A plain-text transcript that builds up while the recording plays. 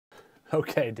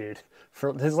Okay, dude.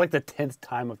 This is like the 10th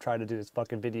time I've tried to do this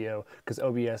fucking video because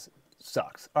OBS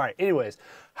sucks. All right, anyways,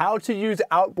 how to use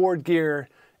outboard gear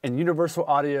in Universal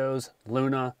Audio's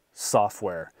Luna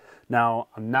software. Now,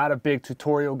 I'm not a big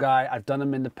tutorial guy. I've done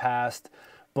them in the past,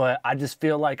 but I just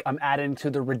feel like I'm adding to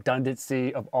the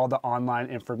redundancy of all the online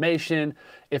information.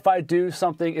 If I do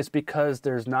something, it's because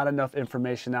there's not enough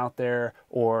information out there,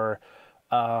 or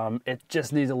it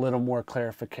just needs a little more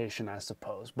clarification, I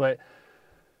suppose. But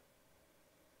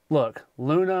look,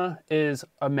 Luna is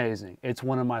amazing. It's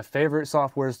one of my favorite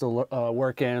softwares to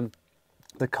work in.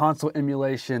 The console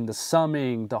emulation, the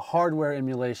summing, the hardware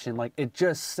emulation, like it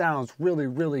just sounds really,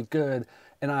 really good.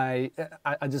 And I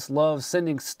just love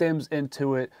sending stems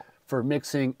into it for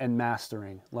mixing and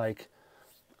mastering. Like,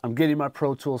 I'm getting my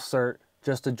Pro Tools cert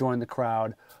just to join the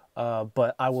crowd,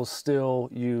 but I will still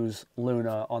use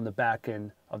Luna on the back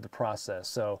end of the process.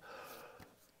 So,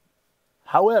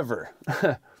 however,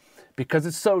 because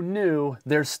it's so new,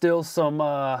 there's still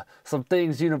some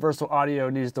things Universal Audio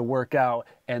needs to work out,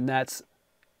 and that's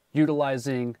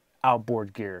utilizing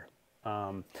outboard gear.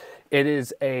 It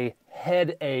is a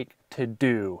headache to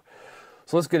do.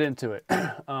 So let's get into it.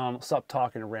 Stop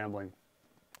talking and rambling.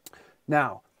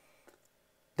 Now,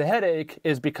 the headache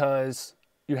is because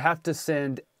you have to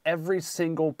send every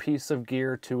single piece of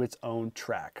gear to its own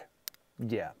track.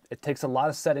 Yeah, it takes a lot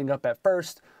of setting up at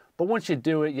first, but once you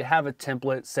do it, you have a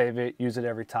template, save it, use it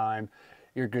every time,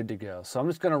 you're good to go. So I'm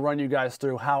just gonna run you guys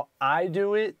through how I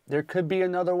do it. There could be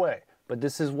another way, but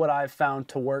this is what I've found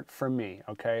to work for me,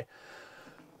 okay?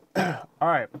 All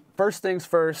right, first things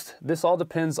first, this all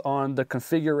depends on the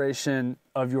configuration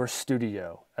of your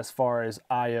studio as far as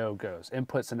I/O goes,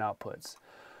 inputs and outputs.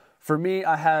 For me,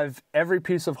 I have every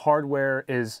piece of hardware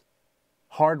is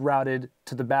hard routed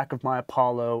to the back of my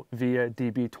Apollo via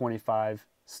DB25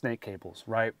 snake cables,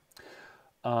 right?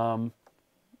 For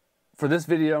this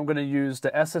video, I'm gonna use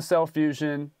the SSL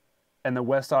Fusion and the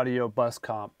West Audio bus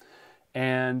comp.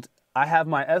 And I have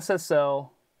my SSL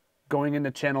going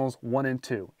into channels 1 and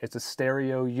 2. It's a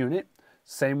stereo unit,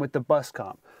 same with the bus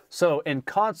comp. So in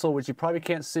console, which you probably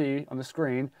can't see on the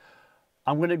screen,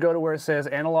 I'm gonna go to where it says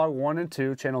analog 1 and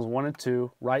 2, channels 1 and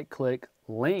 2, right click,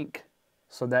 link,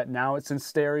 so that now it's in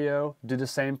stereo. Do the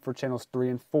same for channels 3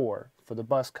 and 4 for the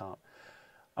bus comp.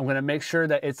 I'm gonna make sure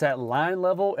that it's at line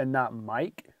level and not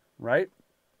mic, right?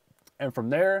 And from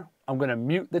there, I'm gonna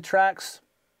mute the tracks,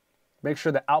 make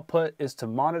sure the output is to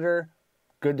monitor,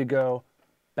 good to go,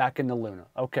 back into Luna.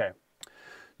 Okay.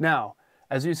 Now,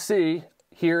 as you see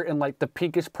here in like the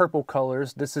pinkish purple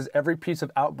colors, this is every piece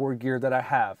of outboard gear that I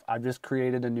have. I've just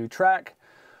created a new track.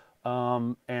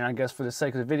 And I guess for the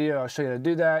sake of the video, I'll show you how to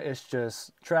do that. It's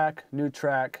just track, new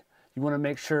track. You want to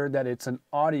make sure that it's an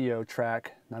audio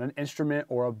track, not an instrument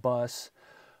or a bus.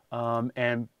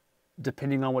 And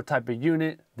depending on what type of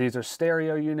unit, these are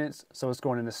stereo units, so it's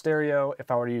going into stereo. If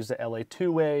I were to use the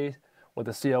LA2A or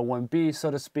the CL1B,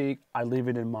 so to speak, I leave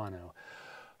it in mono.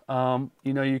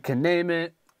 You know, you can name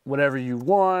it whatever you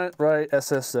want, right?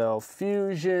 SSL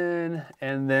Fusion,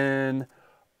 and then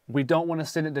we don't want to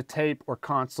send it to tape or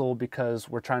console because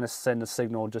we're trying to send a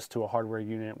signal just to a hardware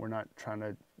unit. We're not trying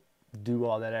to do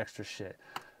all that extra shit.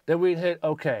 Then we'd hit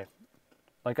OK.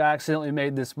 Like, I accidentally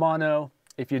made this mono.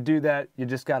 If you do that, you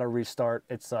just got to restart.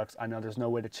 It sucks. I know there's no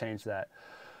way to change that.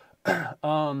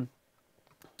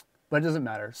 But it doesn't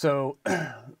matter. So,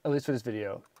 at least for this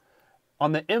video.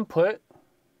 On the input,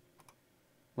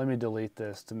 let me delete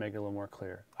this to make it a little more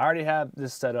clear. I already have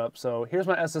this set up. So here's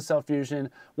my SSL Fusion.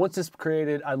 Once it's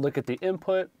created, I look at the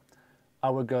input.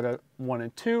 I would go to 1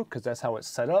 and 2 because that's how it's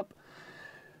set up.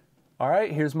 All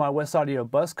right, here's my West Audio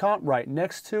bus comp right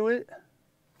next to it.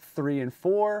 3 and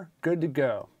 4, good to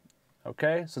go.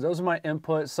 Okay, so those are my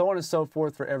inputs, so on and so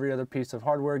forth for every other piece of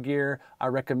hardware gear. I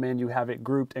recommend you have it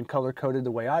grouped and color-coded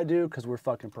the way I do because we're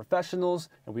fucking professionals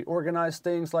and we organize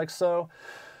things like so.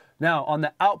 Now, on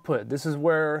the output, this is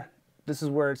where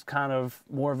it's kind of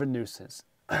more of a nuisance.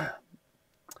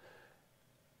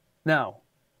 Now,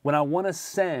 when I want to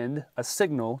send a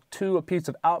signal to a piece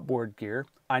of outboard gear,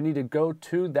 I need to go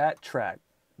to that track,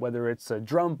 whether it's a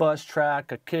drum bus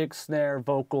track, a kick, snare,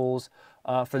 vocals.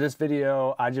 For this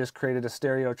video, I just created a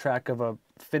stereo track of a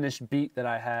finished beat that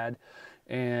I had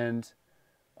and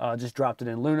just dropped it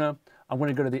in Luna. I'm going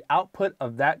to go to the output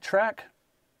of that track,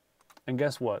 and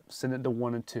guess what? Send it to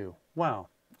 1 and 2. Wow.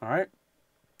 All right.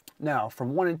 Now,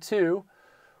 from 1 and 2,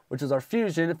 which is our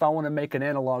Fusion, if I want to make an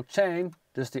analog chain,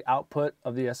 just the output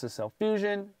of the SSL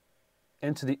Fusion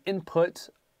into the input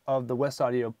of the West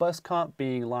Audio bus comp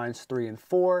being lines 3 and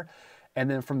 4. And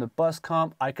then from the bus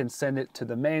comp, I can send it to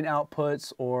the main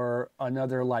outputs or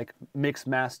another like mix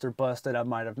master bus that I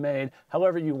might have made,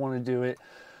 however you want to do it.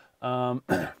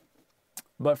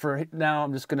 But for now,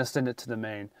 I'm just going to send it to the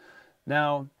main.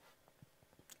 Now,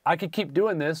 I could keep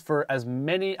doing this for as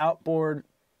many outboard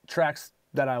tracks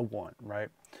that I want, right?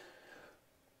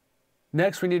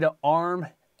 Next, we need to arm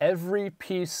every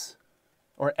piece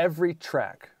or every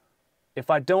track. If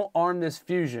I don't arm this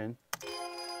Fusion,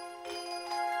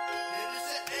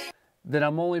 then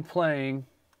I'm only playing,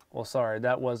 well, sorry,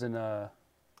 that wasn't then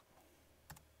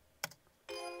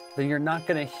you're not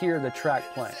gonna hear the track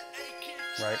playing,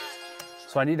 right?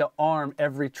 So I need to arm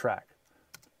every track.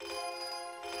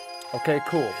 Okay,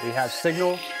 cool, we have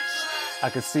signal. I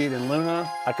can see it in Luna.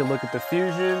 I can look at the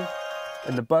Fusion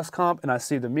and the bus comp and I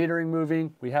see the metering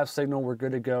moving. We have signal, we're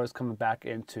good to go. It's coming back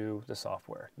into the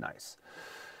software, nice.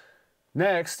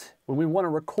 Next, when we wanna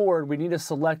record, we need to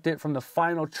select it from the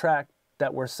final track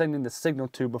that we're sending the signal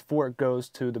to before it goes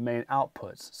to the main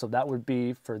outputs. So that would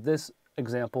be, for this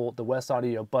example, the West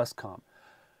Audio bus comp.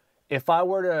 If I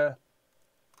were to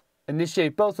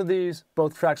initiate both of these,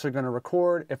 both tracks are going to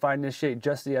record. If I initiate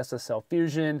just the SSL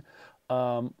Fusion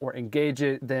or engage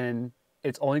it, then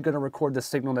it's only going to record the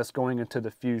signal that's going into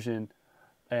the Fusion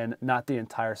and not the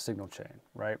entire signal chain,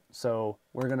 right? So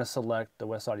we're going to select the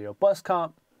West Audio bus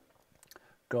comp,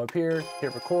 go up here,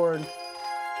 hit record.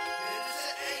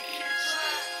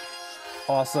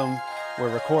 Awesome,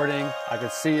 we're recording, I can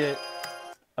see it,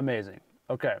 amazing.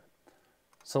 Okay,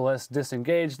 so let's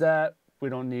disengage that. We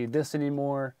don't need this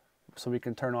anymore, so we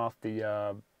can turn off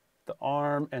the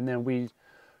arm, and then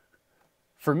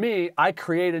for me, I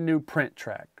create a new print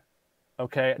track,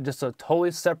 okay? Just a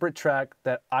totally separate track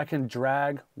that I can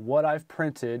drag what I've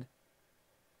printed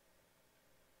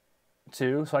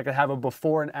to, so I can have a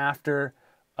before and after.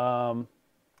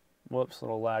 Whoops,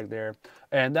 little lag there.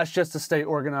 And that's just to stay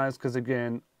organized because,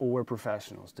 again, we're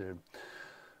professionals, dude.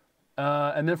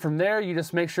 And then from there, you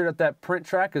just make sure that that print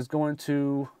track is going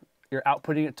to, you're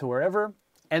outputting it to wherever.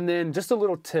 And then just a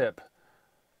little tip,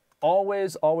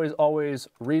 always, always, always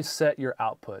reset your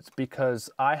outputs, because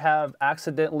I have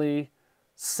accidentally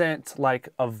sent like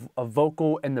a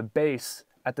vocal and the bass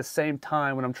at the same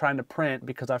time when I'm trying to print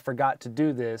because I forgot to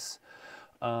do this.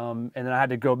 And then I had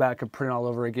to go back and print all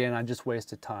over again. I just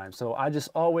wasted time. So I just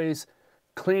always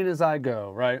clean as I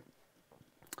go, right?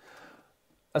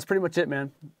 That's pretty much it,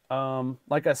 man.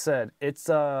 Like I said, it's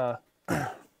not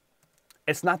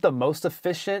the most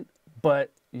efficient, but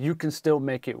you can still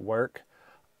make it work.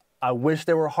 I wish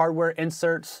there were hardware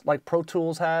inserts like Pro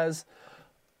Tools has.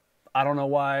 I don't know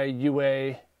why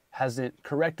UA hasn't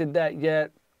corrected that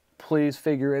yet. Please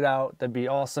figure it out. That'd be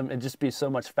awesome. It'd just be so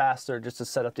much faster just to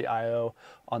set up the I/O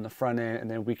on the front end,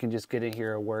 and then we can just get in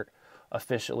here and work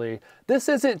efficiently. This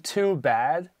isn't too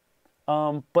bad,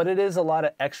 but it is a lot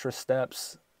of extra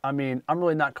steps. I mean, I'm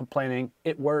really not complaining.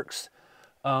 It works,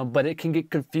 but it can get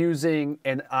confusing,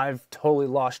 and I've totally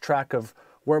lost track of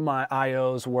where my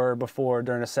I/Os were before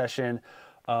during a session,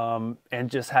 and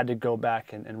just had to go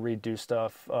back and redo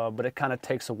stuff. But it kind of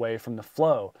takes away from the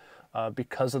flow.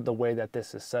 Because of the way that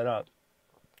this is set up.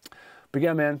 But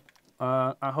yeah, man,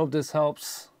 I hope this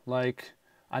helps. Like,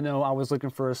 I know I was looking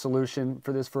for a solution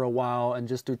for this for a while, and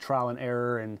just through trial and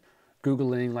error and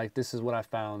Googling, like, this is what I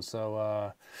found.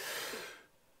 So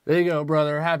there you go,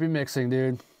 brother. Happy mixing,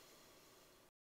 dude.